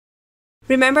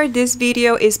Remember, this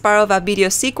video is part of a video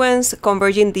sequence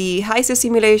converging the HYSYS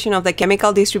simulation of the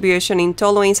chemical distribution in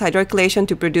toluene's hydroalkylation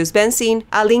to produce benzene.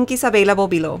 A link is available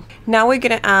below. Now we're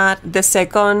going to add the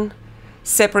second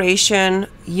separation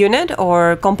unit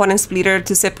or component splitter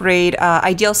to separate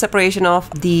ideal separation of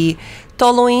the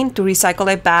toluene to recycle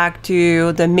it back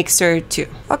to the mixer too.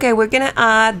 Okay, we're going to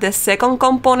add the second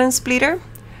component splitter.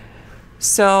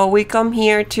 So we come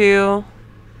here to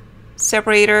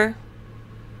separator,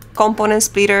 component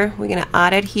splitter, we're going to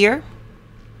add it here.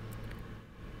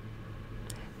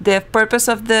 The purpose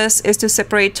of this is to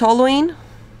separate toluene.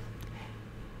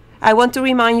 I want to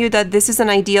remind you that this is an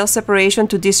ideal separation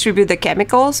to distribute the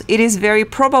chemicals. It is very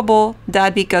probable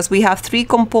that because we have 3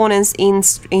 components in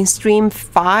stream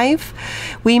 5,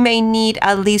 we may need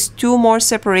at least 2 more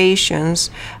separations.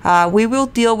 We will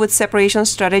deal with separation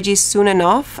strategies soon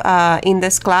enough in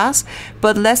this class,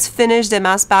 but let's finish the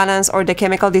mass balance or the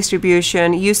chemical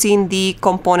distribution using the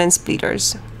component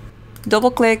splitters.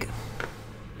 Double click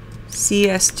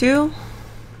CS2.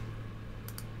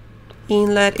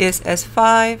 Inlet is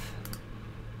S5.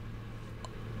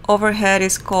 Overhead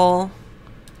is called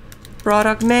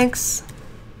product mix.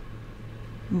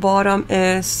 Bottom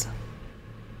is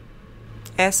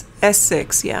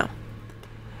S6, yeah.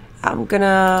 I'm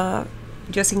gonna,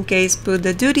 just in case, put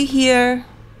the duty here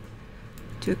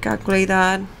to calculate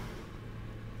that.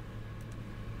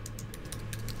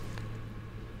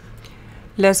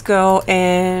 Let's go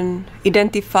and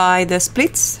identify the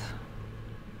splits.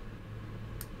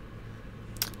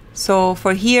 So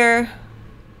for here,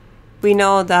 we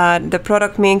know that the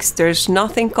product mix, there's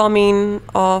nothing coming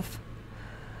of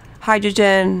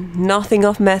hydrogen, nothing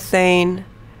of methane.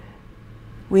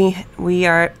 We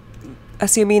are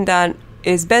assuming that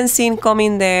is benzene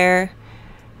coming there,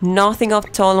 nothing of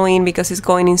toluene because it's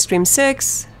going in stream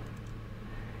 6,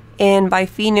 and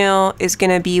biphenyl is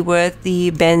going to be with the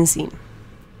benzene.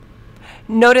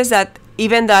 Notice that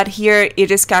even that here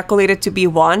it is calculated to be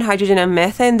 1 hydrogen and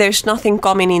methane, there's nothing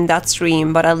coming in that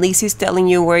stream, but at least it's telling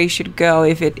you where you should go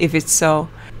if it's so.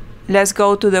 Let's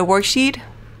go to the worksheet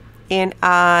and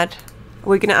add,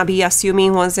 we're gonna be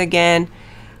assuming once again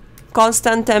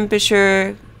constant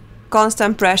temperature,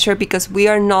 constant pressure, because we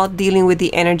are not dealing with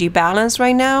the energy balance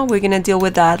right now. We're gonna deal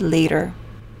with that later.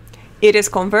 It is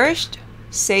converged,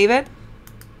 save it.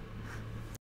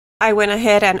 I went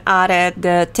ahead and added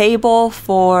the table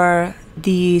for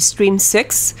the stream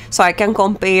 6 so I can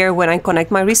compare when I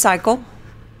connect my recycle.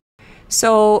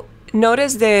 So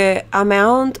notice the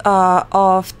amount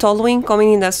of toluene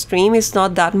coming in the stream is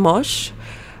not that much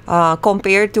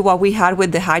compared to what we had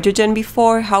with the hydrogen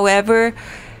before. However,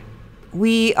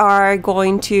 we are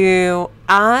going to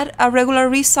add a regular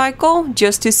recycle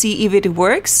just to see if it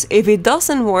works. If it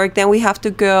doesn't work, then we have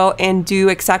to go and do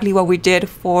exactly what we did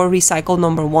for recycle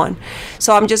number 1.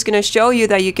 So I'm just going to show you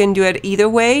that you can do it either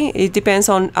way. It depends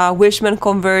on which one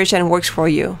converge and works for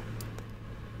you.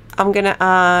 I'm going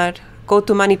to go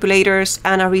to manipulators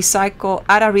and add a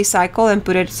recycle and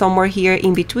put it somewhere here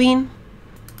in between.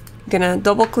 I'm going to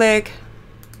double click.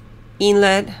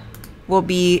 Inlet will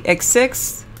be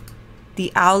X6. The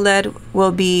outlet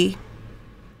will be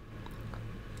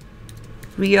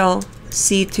real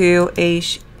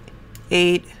C2H8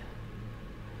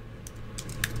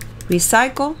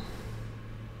 recycle.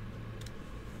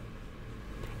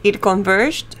 It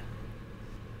converged.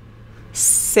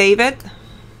 Save it.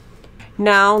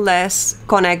 Now let's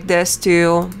connect this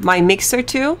to my mixer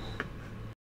too.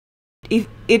 If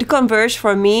it converged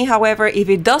for me, however, if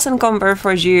it doesn't convert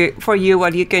for you,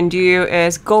 what you can do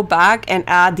is go back and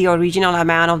add the original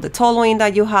amount of the toluene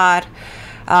that you had.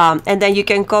 And then you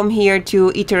can come here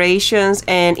to iterations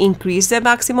and increase the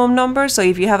maximum number. So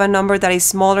if you have a number that is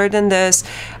smaller than this,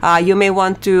 you may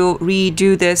want to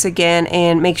redo this again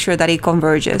and make sure that it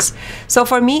converges. So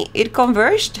for me, it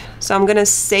converged. So I'm going to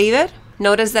save it.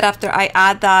 Notice that after I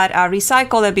add that,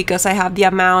 recycle it because I have the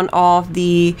amount of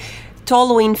the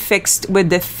toluene fixed with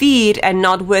the feed and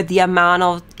not with the amount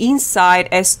of inside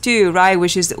S2, right,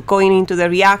 which is going into the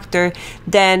reactor,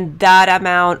 then that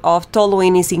amount of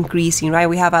toluene is increasing, right?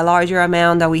 We have a larger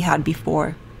amount than we had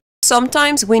before.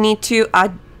 Sometimes we need to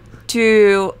add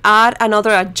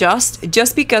another adjust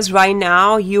just because right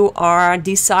now you are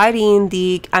deciding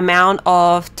the amount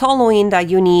of toluene that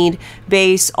you need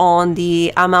based on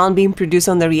the amount being produced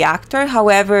on the reactor.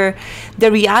 However,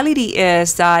 the reality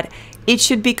is that it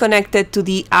should be connected to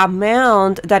the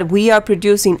amount that we are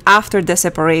producing after the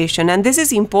separation. And this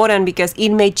is important because it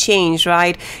may change,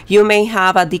 right? You may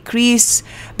have a decrease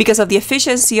because of the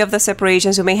efficiency of the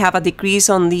separations. You may have a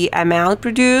decrease on the amount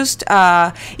produced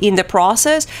in the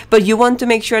process, but you want to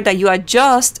make sure that you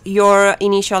adjust your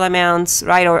initial amounts,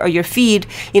 right, or your feed,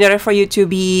 in order for you to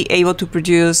be able to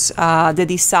produce the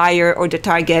desired or the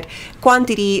target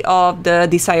quantity of the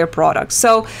desired product.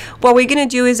 So what we're gonna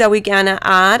do is that we're gonna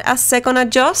add a second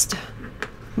adjust,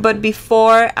 but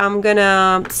before I'm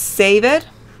gonna save it,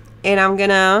 and I'm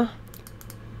gonna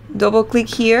double click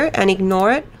here and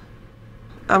ignore it.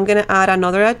 I'm gonna add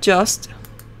another adjust.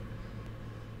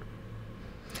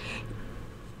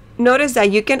 Notice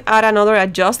that you can add another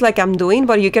adjust like I'm doing,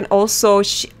 but you can also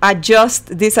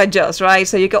adjust this adjust, right?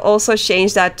 So you can also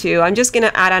change that too. I'm just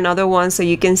gonna add another one so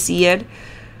you can see it.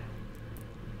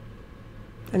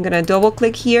 I'm gonna double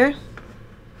click here.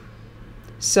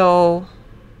 So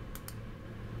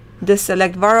the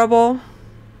select variable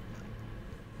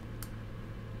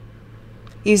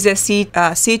is the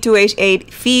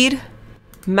C2H8 feed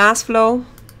mass flow.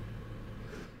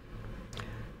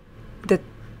 The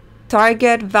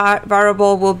target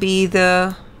variable will be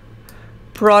the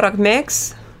product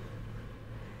mix.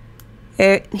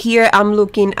 Here I'm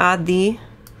looking at the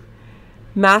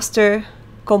master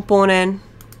component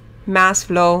mass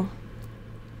flow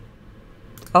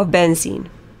of benzene.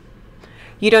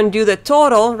 You don't do the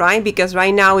total, right? Because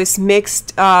right now it's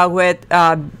mixed with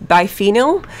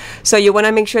biphenyl. So you want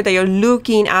to make sure that you're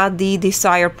looking at the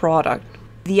desired product.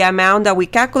 The amount that we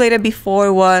calculated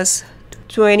before was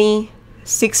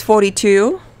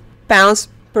 2642 pounds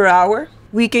per hour.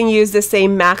 We can use the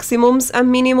same maximums and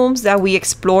minimums that we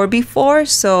explored before.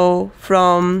 So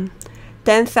from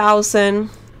 10,000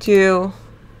 to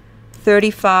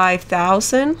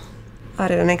 35,000.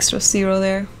 Added an extra zero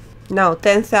there. No,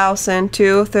 10,000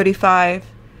 to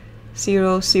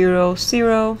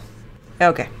 35,000.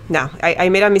 Okay, now I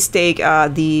made a mistake.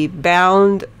 The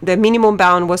minimum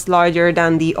bound was larger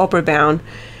than the upper bound,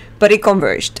 but it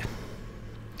converged.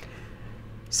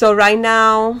 So right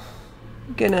now,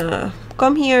 I'm gonna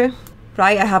come here,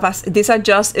 right? I have this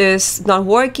adjust is not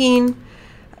working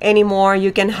anymore.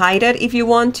 You can hide it if you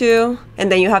want to,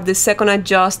 and then you have the second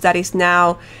adjust that is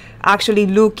now actually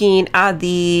looking at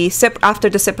the after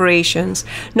the separations.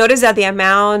 Notice that the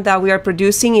amount that we are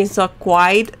producing is not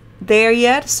quite there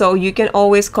yet, so you can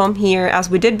always come here as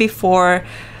we did before.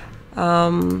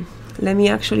 Let me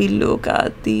actually look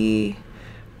at the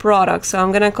product. So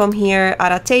I'm gonna come here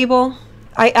at a table.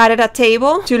 I added a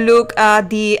table to look at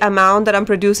the amount that I'm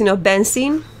producing of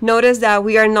benzene. Notice that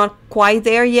we are not quite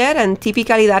there yet, and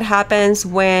typically that happens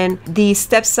when the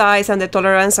step size and the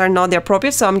tolerance are not the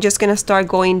appropriate. So I'm just gonna start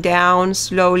going down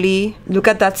slowly. Look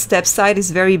at that step size,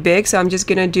 it's very big, so I'm just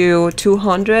gonna do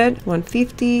 200,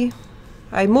 150.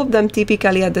 I move them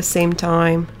typically at the same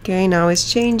time. Okay, now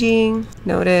it's changing.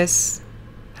 Notice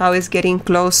how it's getting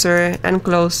closer and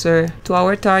closer to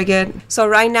our target. So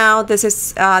right now, this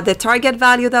is the target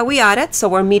value that we added. So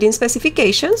we're meeting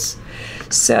specifications.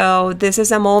 So this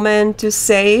is a moment to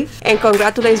save and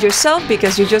congratulate yourself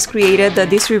because you just created the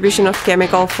distribution of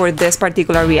chemical for this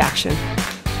particular reaction.